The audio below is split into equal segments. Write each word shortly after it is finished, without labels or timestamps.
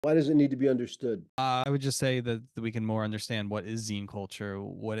Why does it need to be understood? I would just say that we can more understand what is zine culture.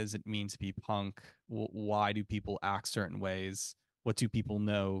 What does it mean to be punk? Why do people act certain ways? What do people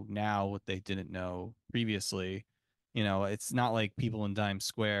know now? What they didn't know previously? You know, it's not like people in Dime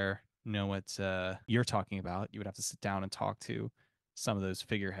Square know what you're talking about. You would have to sit down and talk to some of those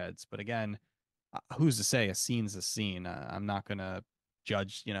figureheads. But again, who's to say a scene's a scene? I'm not gonna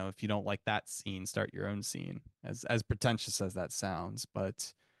judge. You know, if you don't like that scene, start your own scene. As pretentious as that sounds,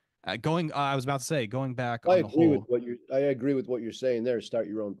 but I was about to say, going back I on the agree with whole, what you're. I agree with what you're saying there. Start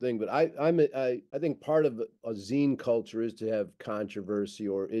your own thing, but I think part of a zine culture is to have controversy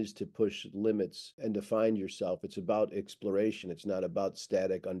or is to push limits and define yourself. It's about exploration. It's not about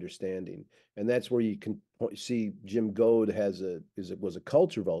static understanding, and that's where you can see Jim Goad was a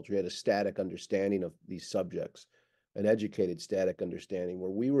culture vulture. He had a static understanding of these subjects, an educated static understanding, where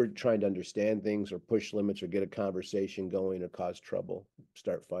we were trying to understand things or push limits or get a conversation going or cause trouble,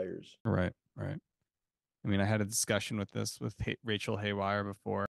 start fires. right, right. I mean, I had a discussion with this with Rachel Haywire before.